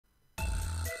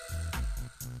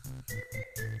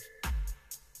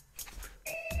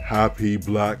Happy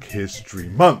Black History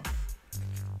Month.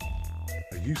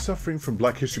 Are you suffering from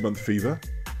Black History Month fever?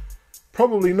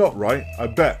 Probably not, right? I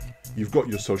bet you've got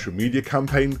your social media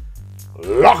campaign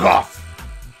lock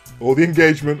off. All the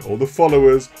engagement, all the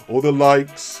followers, all the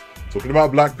likes, talking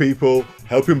about black people,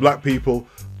 helping black people.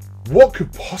 What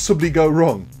could possibly go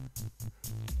wrong?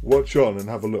 Watch on and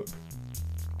have a look.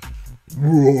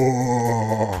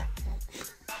 Whoa.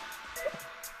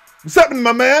 What's happening,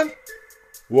 my man?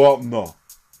 What no?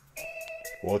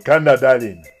 Wakanda,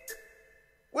 darling.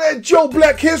 Where Joe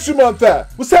Black History Month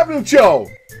at? What's happening, Joe?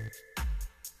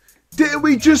 Didn't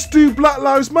we just do Black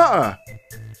Lives Matter?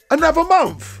 Another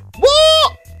month?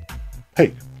 What?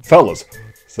 Hey, fellas,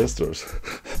 sisters,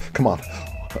 come on.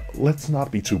 Let's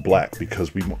not be too black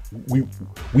because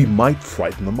we might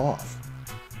frighten them off.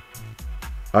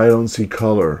 I don't see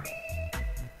color.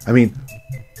 I mean,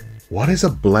 what is a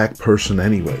black person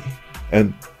anyway?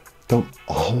 And don't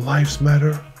all lives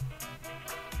matter?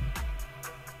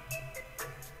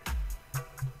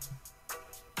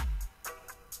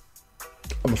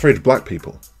 I'm afraid of black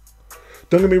people.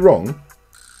 Don't get me wrong,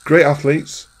 great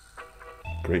athletes,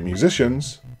 great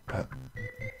musicians, but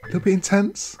a little bit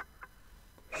intense.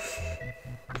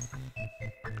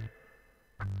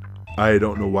 I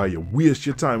don't know why you waste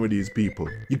your time with these people.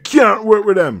 You can't work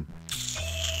with them.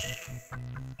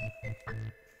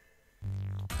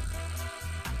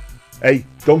 Hey,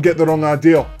 don't get the wrong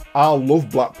idea. I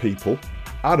love black people.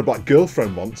 I had a black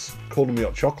girlfriend once, calling me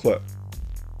hot chocolate.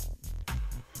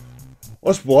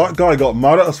 This black guy got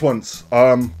mad at us once.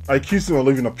 I accused him of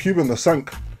leaving a pube in the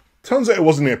sink. Turns out it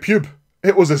wasn't a pube.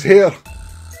 It was his hair.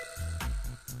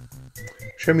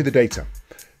 Show me the data.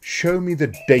 Show me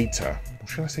the data. Or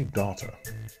should I say data?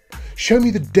 Show me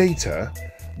the data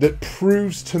that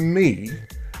proves to me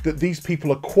that these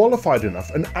people are qualified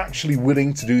enough and actually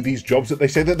willing to do these jobs that they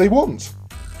say that they want.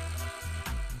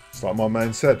 It's like my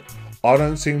man said, I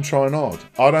don't see him trying hard.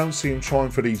 I don't see him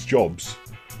trying for these jobs.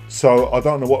 So I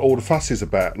don't know what all the fuss is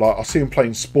about. Like, I see them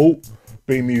playing sport,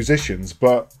 being musicians,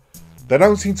 but they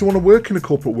don't seem to want to work in the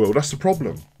corporate world. That's the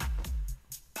problem.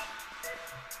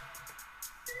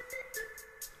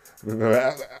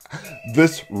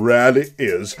 This really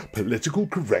is political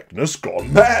correctness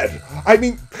gone mad. I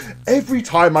mean, every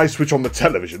time I switch on the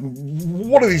television,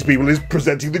 one of these people is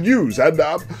presenting the news. And,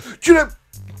 do you know,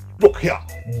 look here,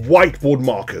 whiteboard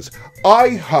markers.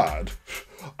 I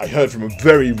heard from a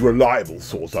very reliable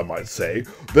source, I might say,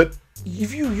 that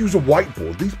if you use a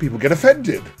whiteboard, these people get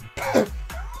offended.